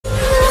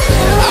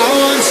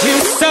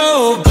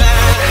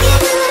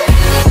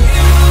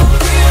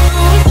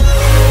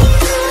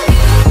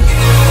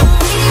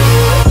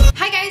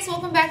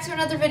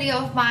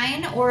of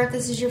mine, or if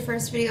this is your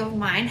first video of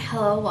mine,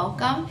 hello,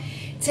 welcome.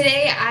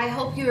 Today I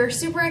hope you are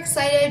super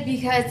excited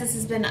because this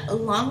has been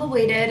long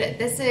awaited.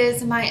 This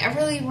is my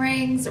Everly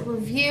rings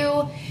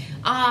review.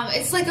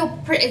 It's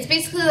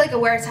basically like a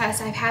wear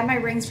test. I've had my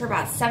rings for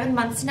about 7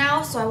 months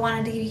now, so I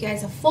wanted to give you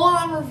guys a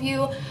full-on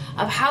review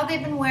of how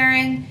they've been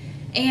wearing.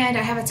 And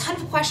I have a ton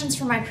of questions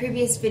from my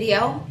previous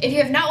video. If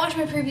you have not watched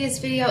my previous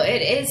video,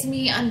 it is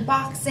me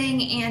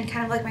unboxing and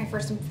kind of like my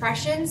first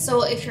impressions.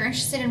 So if you're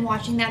interested in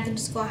watching that, then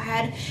just go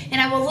ahead.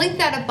 And I will link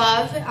that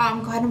above.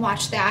 Go ahead and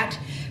watch that.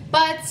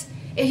 But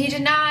if you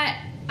did not,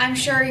 I'm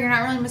sure you're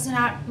not really missing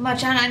out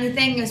much on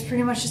anything. It was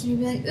pretty much just me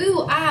being like,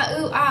 ooh,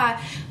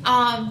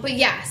 ah. But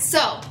yeah,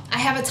 so I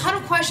have a ton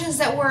of questions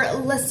that were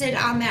listed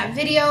on that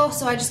video.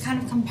 So I just kind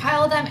of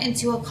compiled them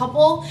into a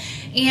couple.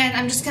 And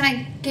I'm just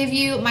gonna give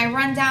you my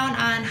rundown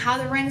on how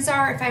the rings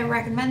are, if I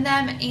recommend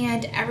them,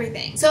 and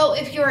everything. So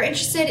if you're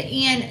interested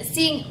in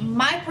seeing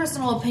my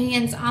personal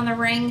opinions on the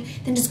ring,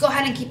 then just go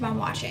ahead and keep on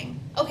watching.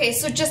 Okay,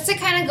 so just to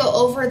kind of go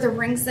over the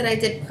rings that I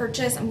did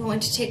purchase, I'm going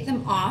to take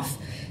them off.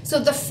 So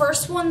the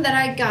first one that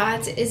I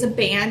got is a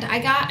band. I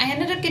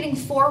ended up getting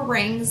 4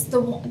 rings.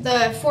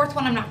 The fourth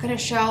one I'm not going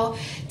to show.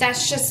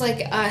 That's just like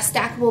a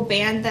stackable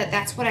band.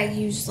 That's what I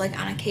use like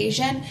on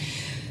occasion.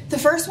 The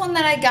first one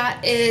that I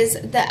got is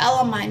the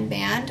Elamine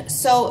band.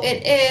 So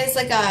it is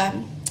like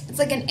it's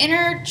like an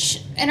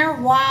inner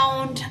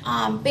wound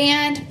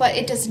band, but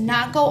it does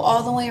not go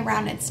all the way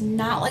around. It's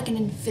not like an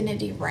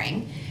infinity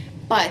ring,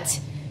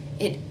 but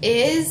it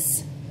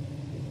is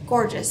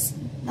gorgeous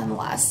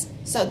nonetheless.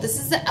 So this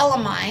is the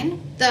Elamine.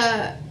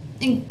 The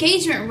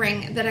engagement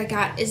ring that I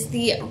got is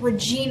the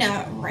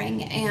Regina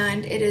ring,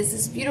 and it is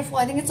this beautiful,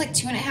 I think it's like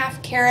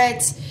 2.5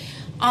 carat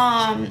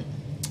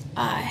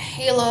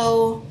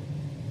halo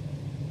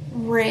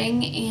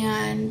ring,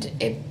 and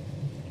it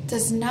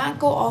does not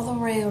go all the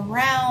way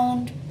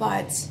around,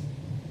 but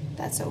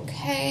that's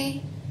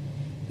okay.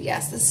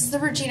 Yes, this is the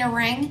Regina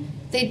ring.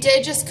 They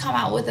did just come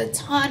out with a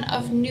ton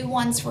of new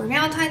ones for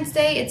Valentine's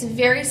Day. It's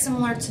very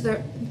similar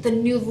to the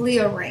new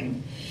Leo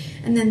ring.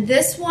 And then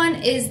this one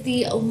is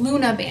the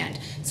Luna band.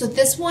 So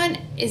this one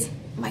is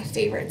my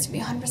favorite, to be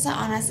 100%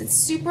 honest. It's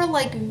super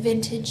like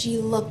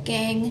vintagey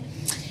looking,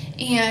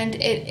 and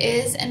it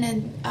is an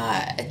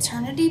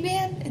eternity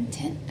band.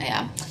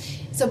 Yeah.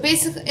 So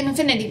basically an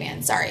infinity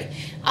band, sorry.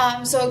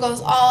 So it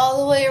goes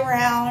all the way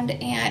around,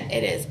 and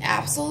it is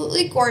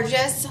absolutely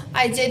gorgeous.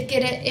 I did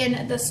get it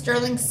in the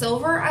sterling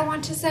silver, I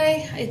want to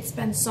say. It's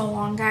been so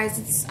long,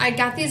 guys. I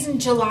got these in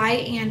July,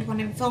 and when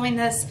I'm filming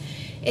this,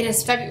 it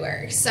is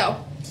February.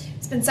 So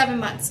it's been 7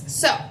 months.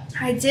 So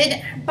I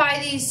did buy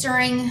these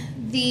during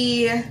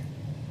the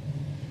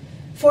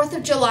 4th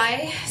of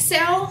July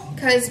sale,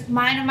 because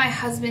mine and my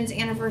husband's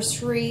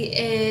anniversary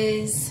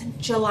is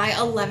July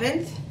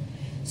 11th.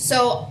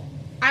 So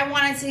I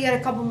wanted to get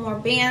a couple more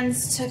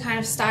bands to kind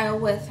of style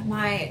with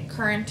my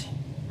current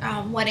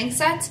wedding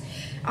set.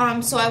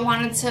 So I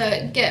wanted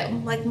to get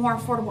like more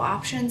affordable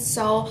options.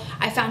 So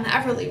I found the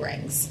Everly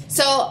rings.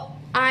 So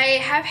I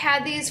have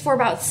had these for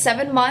about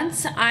 7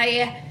 months.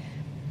 I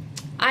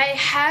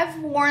have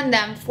worn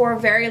them for a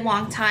very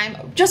long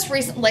time. Just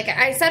recently, like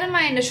I said in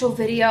my initial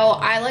video,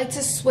 I like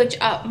to switch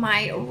up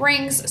my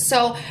rings.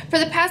 So for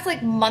the past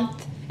like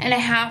month and a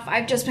half,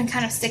 I've just been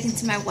kind of sticking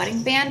to my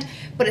wedding band,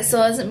 but it still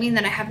doesn't mean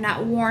that I have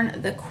not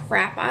worn the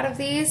crap out of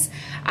these.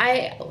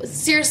 I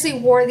seriously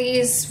wore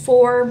these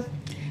for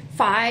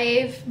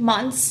 5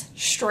 months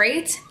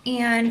straight,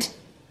 and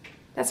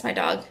that's my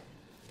dog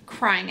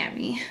crying at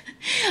me.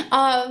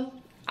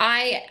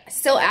 I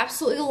still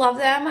absolutely love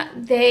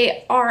them.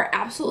 They are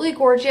absolutely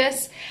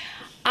gorgeous.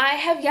 I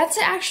have yet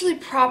to actually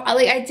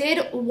I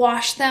did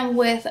wash them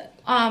with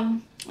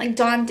like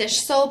Dawn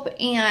dish soap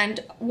and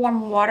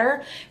warm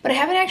water, but I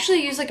haven't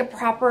actually used like a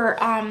proper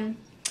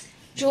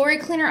jewelry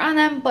cleaner on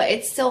them, but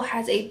it still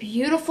has a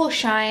beautiful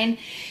shine.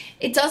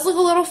 It does look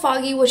a little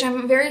foggy, which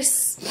I'm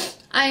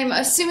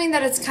assuming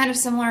that it's kind of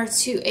similar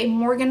to a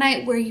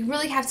morganite, where you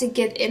really have to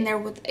get in there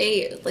with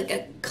a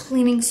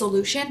cleaning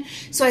solution.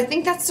 So I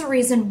think that's the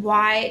reason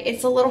why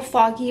it's a little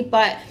foggy,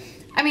 but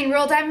I mean,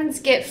 real diamonds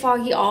get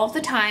foggy all of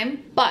the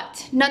time.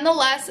 But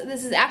nonetheless,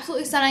 this is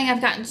absolutely stunning. I've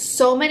gotten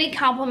so many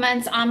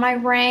compliments on my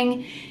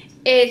ring.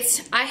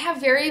 I have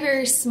very,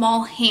 very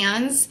small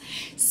hands,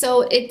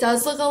 so it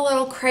does look a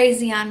little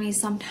crazy on me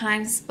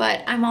sometimes,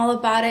 but I'm all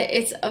about it.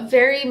 It's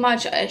very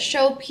much a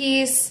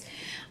showpiece,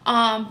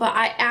 but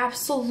I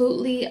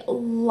absolutely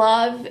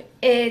love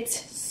it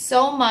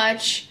so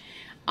much.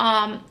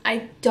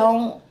 I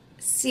don't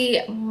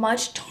see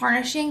much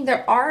tarnishing. The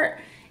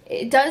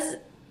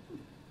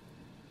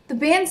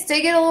bands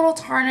did get a little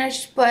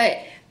tarnished, but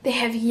they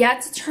have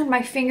yet to turn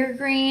my finger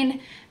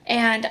green,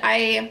 and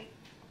I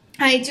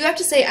do have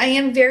to say I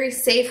am very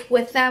safe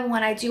with them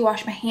when I do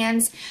wash my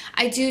hands.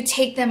 I do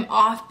take them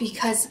off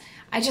because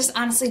I just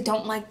honestly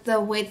don't like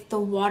the way that the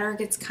water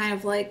gets kind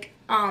of like,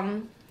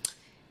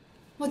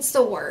 what's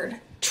the word?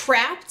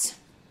 Trapped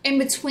in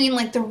between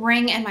like the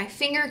ring and my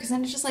finger, because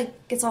then it just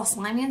like gets all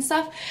slimy and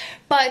stuff.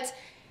 But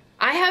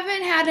I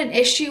haven't had an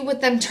issue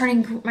with them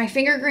turning my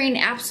finger green,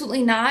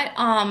 absolutely not.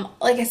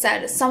 Like I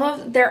said,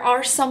 there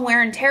are some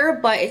wear and tear,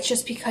 but it's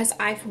just because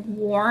I've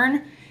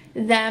worn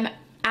them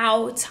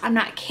out. I'm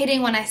not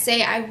kidding when I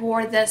say I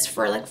wore this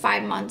for like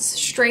 5 months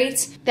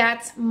straight.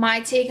 That's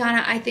my take on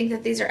it. I think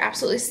that these are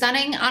absolutely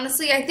stunning.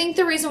 Honestly, I think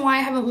the reason why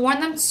I haven't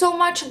worn them so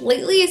much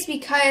lately is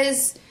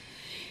because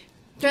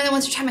during the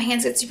winter time my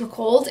hands get super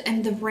cold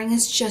and the ring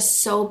is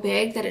just so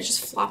big that it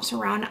just flops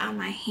around on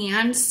my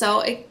hand,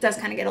 so it does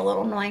kind of get a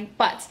little annoying.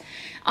 But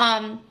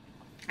I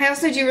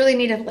also do really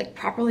need to like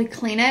properly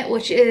clean it,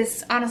 which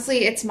is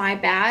honestly, it's my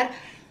bad.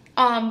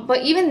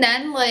 But even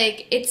then,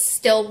 like, it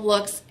still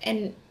looks,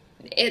 and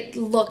it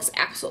looks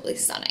absolutely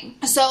stunning.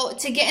 So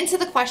to get into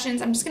the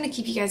questions, I'm just gonna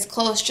keep you guys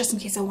close just in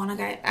case I want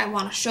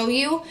to show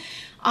you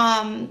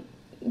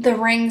the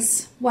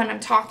rings when I'm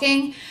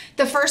talking.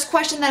 The first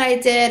question that I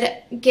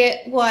did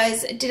get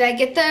was, did I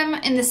get them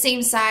in the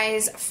same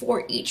size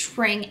for each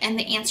ring? And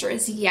the answer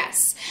is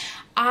yes.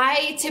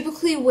 I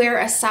typically wear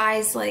a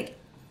size like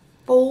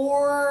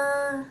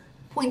 4.75.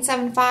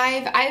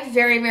 I have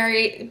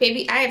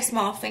I have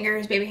small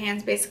fingers, baby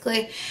hands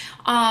basically.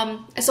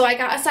 So I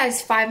got a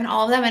size 5 in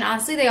all of them, and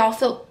honestly they all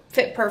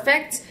fit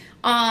perfect.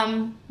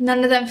 None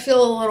of them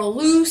feel a little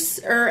loose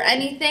or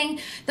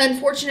anything. The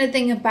unfortunate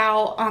thing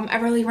about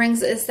Everly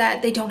rings is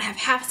that they don't have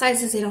half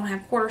sizes, they don't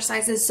have quarter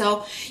sizes,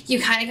 so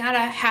you kind of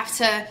have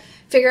to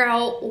figure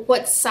out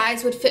what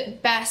size would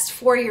fit best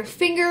for your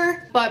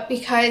finger. But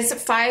because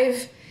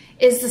 5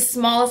 is the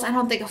smallest, I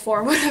don't think a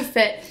 4 would have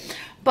fit.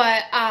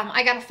 But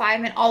I got a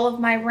 5 in all of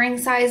my ring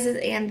sizes,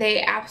 and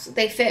they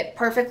fit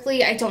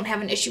perfectly. I don't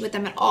have an issue with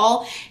them at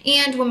all.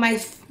 And when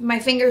my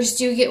fingers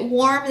do get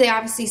warm, they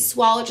obviously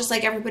swallow just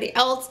like everybody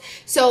else.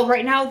 So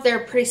right now they're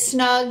pretty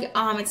snug.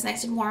 It's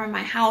nice and warm in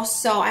my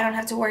house, so I don't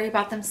have to worry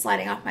about them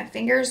sliding off my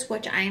fingers,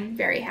 which I'm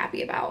very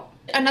happy about.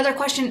 Another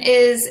question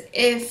is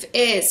if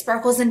it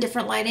sparkles in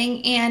different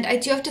lighting, and I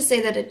do have to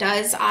say that it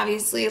does.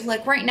 Obviously,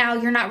 like right now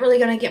you're not really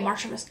going to get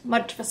much of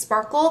a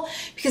sparkle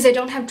because I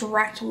don't have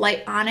direct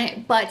light on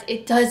it, but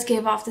it does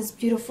give off this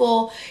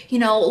beautiful, you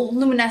know,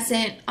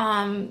 luminescent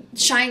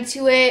shine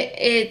to it.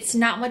 It's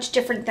not much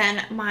different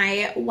than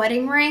my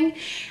wedding ring.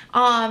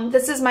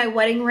 This is my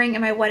wedding ring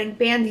and my wedding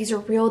band. These are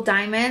real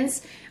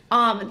diamonds.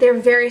 They're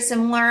very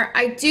similar.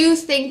 I do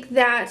think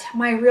that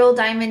my real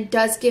diamond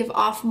does give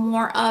off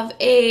more of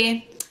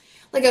a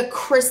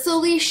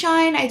crystal-y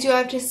shine, I do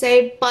have to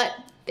say, but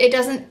it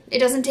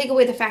doesn't take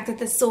away the fact that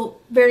this still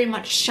very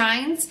much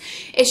shines.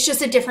 It's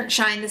just a different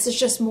shine. This is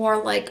just more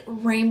like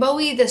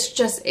rainbowy.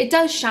 It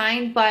does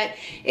shine, but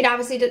it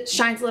obviously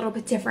shines a little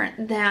bit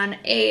different than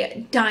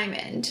a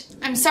diamond.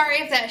 I'm sorry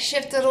if that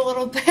shifted a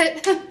little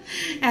bit.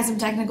 Had some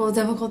technical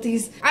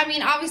difficulties. I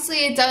mean,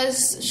 obviously it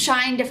does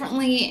shine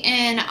differently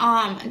in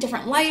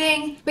different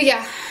lighting, but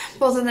yeah,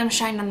 both of them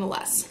shine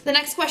nonetheless. The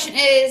next question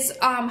is,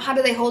 how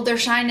do they hold their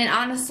shine? And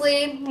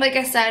honestly, like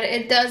I said,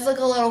 it does look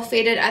a little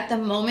faded at the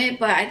moment,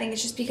 but I think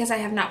it's just because I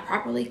have not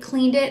properly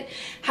cleaned it.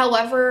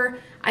 However,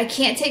 I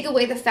can't take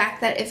away the fact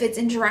that if it's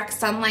in direct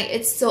sunlight,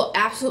 it still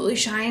absolutely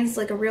shines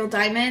like a real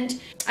diamond.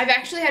 I've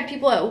actually had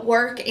people at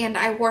work, and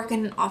I work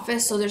in an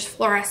office, so there's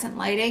fluorescent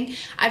lighting.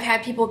 I've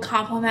had people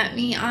compliment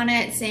me on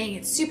it, saying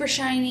it's super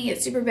shiny,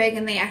 it's super big,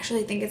 and they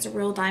actually think it's a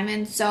real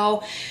diamond.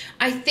 So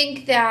I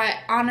think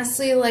that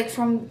honestly, like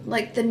from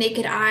like the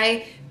naked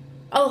eye,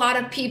 a lot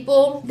of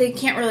people, they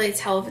can't really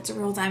tell if it's a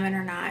real diamond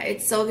or not.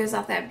 It still gives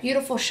off that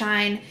beautiful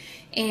shine,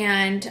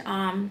 and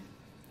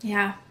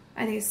yeah,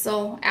 I think it's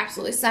still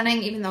absolutely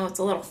stunning, even though it's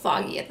a little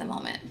foggy at the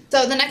moment.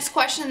 So the next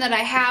question that I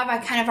have, I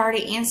kind of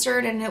already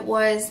answered, and it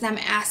was them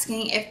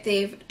asking if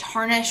they've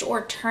tarnished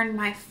or turned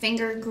my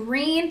finger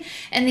green,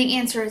 and the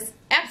answer is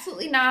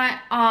absolutely not.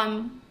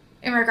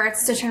 In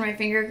regards to turn my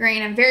finger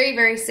green, I'm very,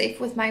 very safe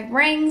with my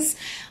rings.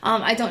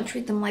 I don't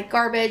treat them like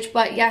garbage,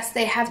 but yes,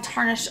 they have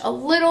tarnished a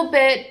little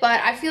bit,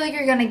 but I feel like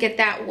you're gonna get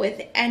that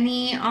with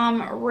any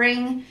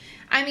ring.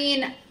 I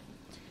mean,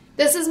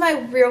 this is my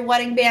real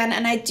wedding band,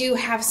 and I do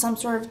have some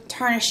sort of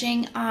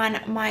tarnishing on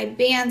my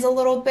bands a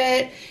little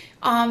bit.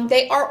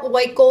 They are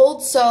white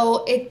gold,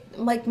 so it,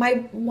 like,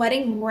 my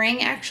wedding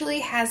ring actually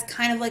has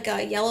kind of like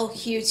a yellow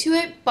hue to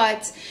it,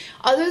 but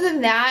other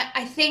than that,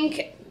 I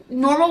think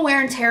normal wear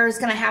and tear is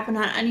going to happen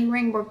on any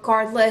ring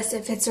regardless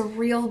if it's a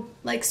real,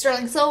 like,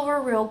 sterling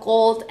silver, real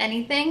gold,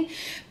 anything.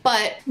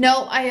 But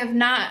no, I have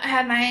not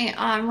had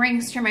my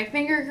rings turn my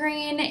finger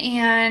green,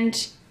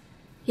 and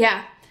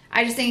yeah,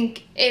 I just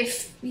think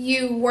if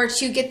you were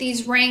to get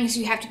these rings,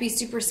 you have to be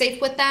super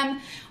safe with them.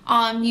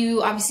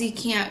 You obviously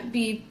can't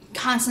be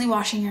constantly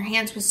washing your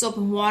hands with soap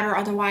and water,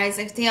 otherwise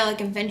I feel like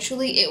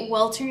eventually it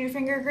will turn your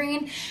finger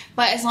green.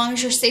 But as long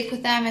as you're safe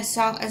with them, as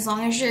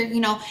long as you're,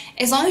 you know,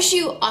 as long as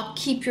you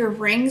upkeep your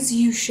rings,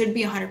 you should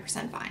be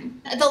 100%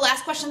 fine. The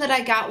last question that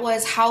I got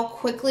was, how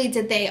quickly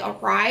did they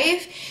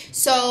arrive?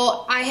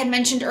 So I had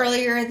mentioned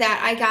earlier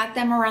that I got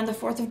them around the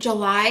 4th of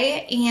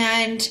July,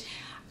 and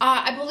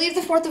I believe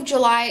the 4th of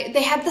July,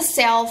 they had the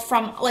sale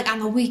from, like, on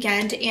the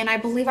weekend, and I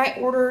believe I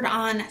ordered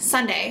on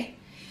Sunday.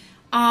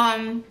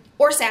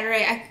 Or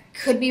Saturday.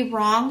 could be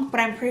wrong, but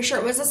I'm pretty sure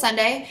it was a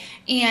Sunday,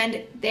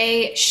 and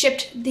they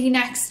shipped the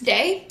next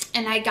day,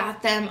 and I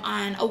got them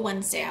on a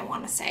Wednesday, I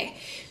want to say.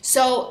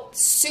 So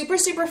super,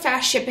 super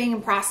fast shipping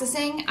and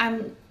processing.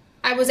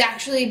 I was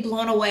actually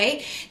blown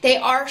away. They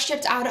are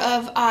shipped out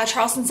of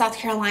Charleston, South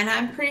Carolina,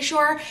 I'm pretty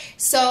sure.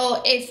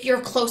 So if you're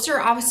closer,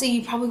 obviously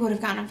you probably would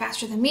have gotten them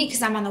faster than me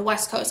because I'm on the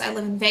West Coast. I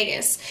live in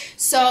Vegas.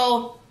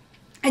 So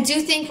I do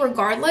think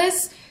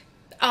regardless,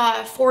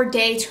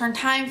 4-day turn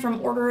time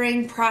from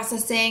ordering,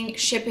 processing,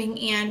 shipping,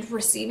 and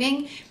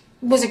receiving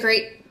was a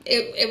great,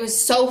 it was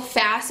so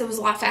fast. It was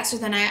a lot faster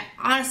than I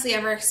honestly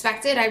ever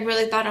expected. I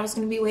really thought I was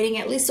going to be waiting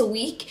at least a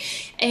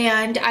week,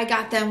 and I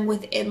got them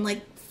within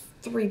like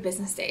 3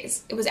 business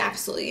days. It was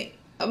absolutely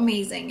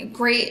amazing.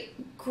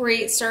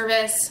 Great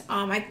service.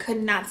 I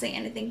could not say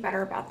anything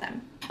better about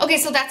them. Okay,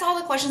 so that's all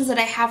the questions that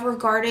I have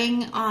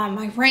regarding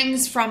my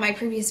rings from my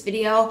previous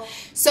video.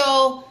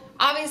 So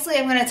obviously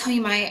I'm going to tell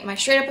you my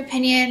straight up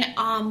opinion.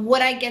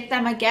 Would I get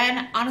them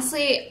again?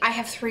 Honestly, I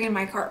have 3 in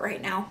my cart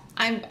right now.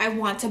 I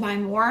want to buy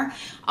more.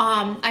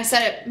 I've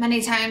said it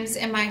many times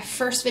in my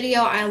first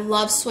video. I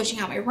love switching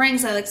out my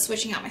rings. I like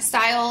switching out my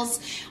styles.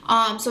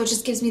 So it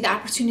just gives me the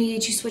opportunity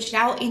to switch it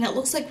out, and it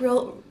looks like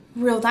real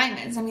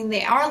diamonds. I mean,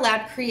 they are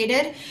lab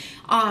created.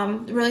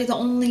 Really the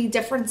only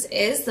difference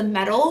is the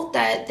metal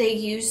that they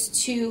use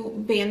to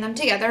band them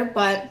together,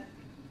 but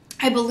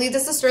I believe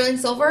this is sterling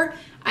silver.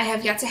 I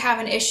have yet to have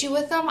an issue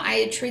with them.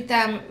 I treat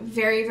them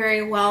very,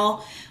 very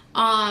well.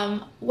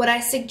 Would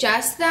I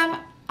suggest them?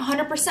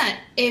 100%.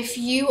 If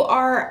you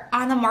are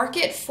on the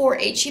market for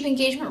a cheap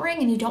engagement ring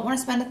and you don't want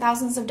to spend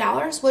thousands of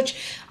dollars, which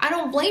I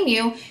don't blame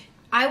you,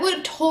 I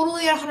would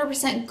totally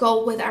 100%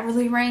 go with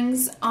Everly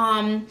rings.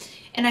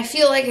 And I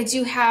feel like I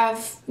do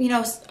have, you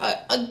know,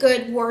 a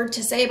good word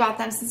to say about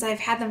them since I've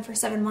had them for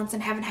 7 months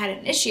and haven't had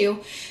an issue.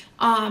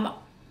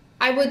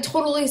 I would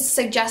totally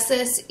suggest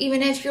this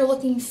even if you're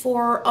looking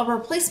for a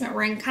replacement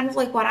ring, kind of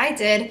like what I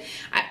did.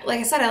 Like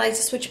I said, I like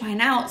to switch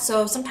mine out.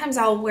 So sometimes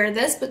I'll wear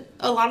this, but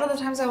a lot of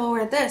the times I will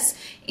wear this.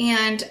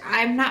 And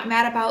I'm not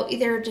mad about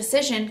either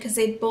decision because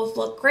they both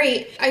look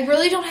great. I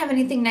really don't have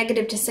anything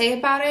negative to say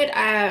about it.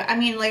 I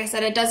mean, like I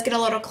said, it does get a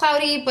little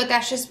cloudy, but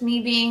that's just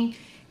me being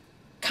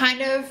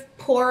kind of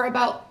poor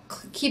about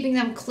keeping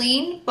them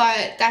clean,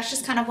 but that's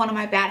just kind of one of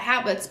my bad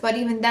habits. But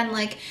even then,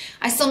 like,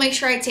 I still make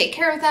sure I take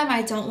care of them.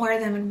 I don't wear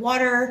them in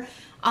water,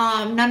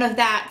 none of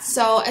that.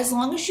 So as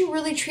long as you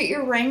really treat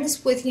your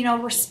rings with, you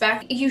know,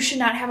 respect, you should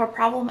not have a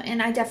problem.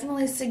 And I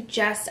definitely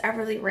suggest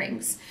Everly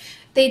rings.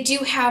 They do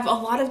have a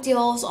lot of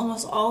deals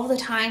almost all of the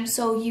time,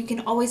 so you can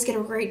always get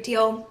a great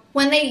deal.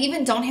 When they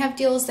even don't have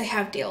deals, they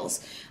have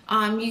deals.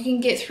 You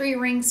can get 3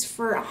 rings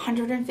for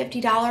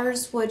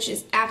 $150, which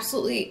is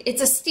absolutely, it's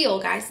a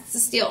steal, guys. It's a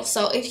steal.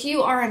 So if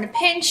you are in a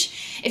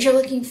pinch, if you're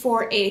looking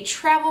for a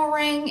travel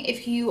ring,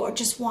 if you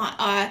just want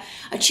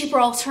a cheaper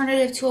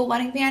alternative to a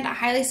wedding band, I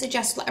highly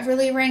suggest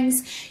Everly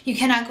rings. You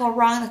cannot go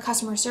wrong. The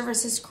customer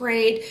service is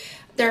great.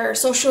 Their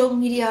social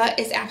media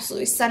is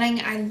absolutely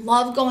stunning. I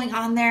love going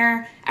on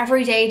there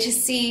every day to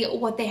see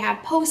what they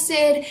have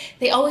posted.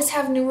 They always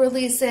have new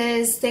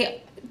releases.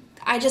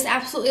 I just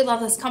absolutely love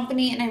this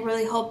company, and I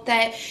really hope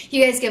that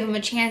you guys give them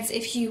a chance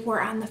if you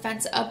were on the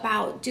fence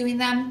about doing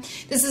them.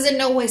 This is in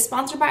no way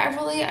sponsored by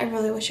Everly. I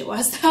really wish it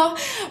was though.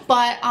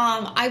 But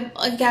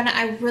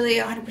I really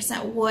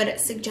 100% would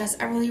suggest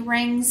Everly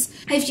rings.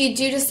 If you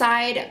do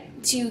decide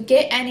to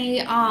get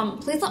any,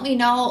 please let me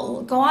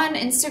know. Go on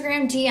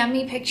Instagram, DM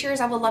me pictures.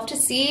 I would love to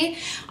see,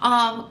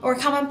 or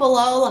comment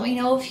below. Let me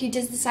know if you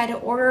did decide to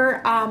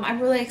order.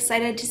 I'm really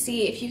excited to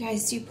see if you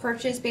guys do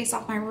purchase based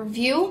off my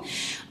review.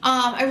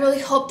 I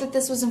really hope that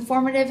this was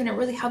informative and it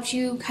really helped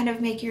you kind of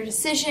make your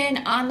decision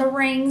on the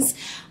rings.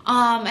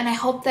 And I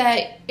hope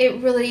that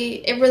it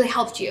really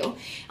helped you.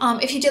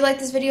 If you did like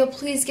this video,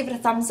 please give it a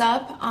thumbs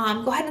up.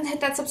 Go ahead and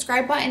hit that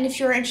subscribe button if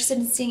you're interested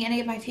in seeing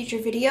any of my future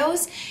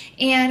videos.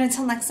 And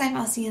until next time,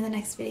 I'll see you in the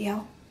next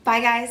video. Bye,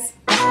 guys.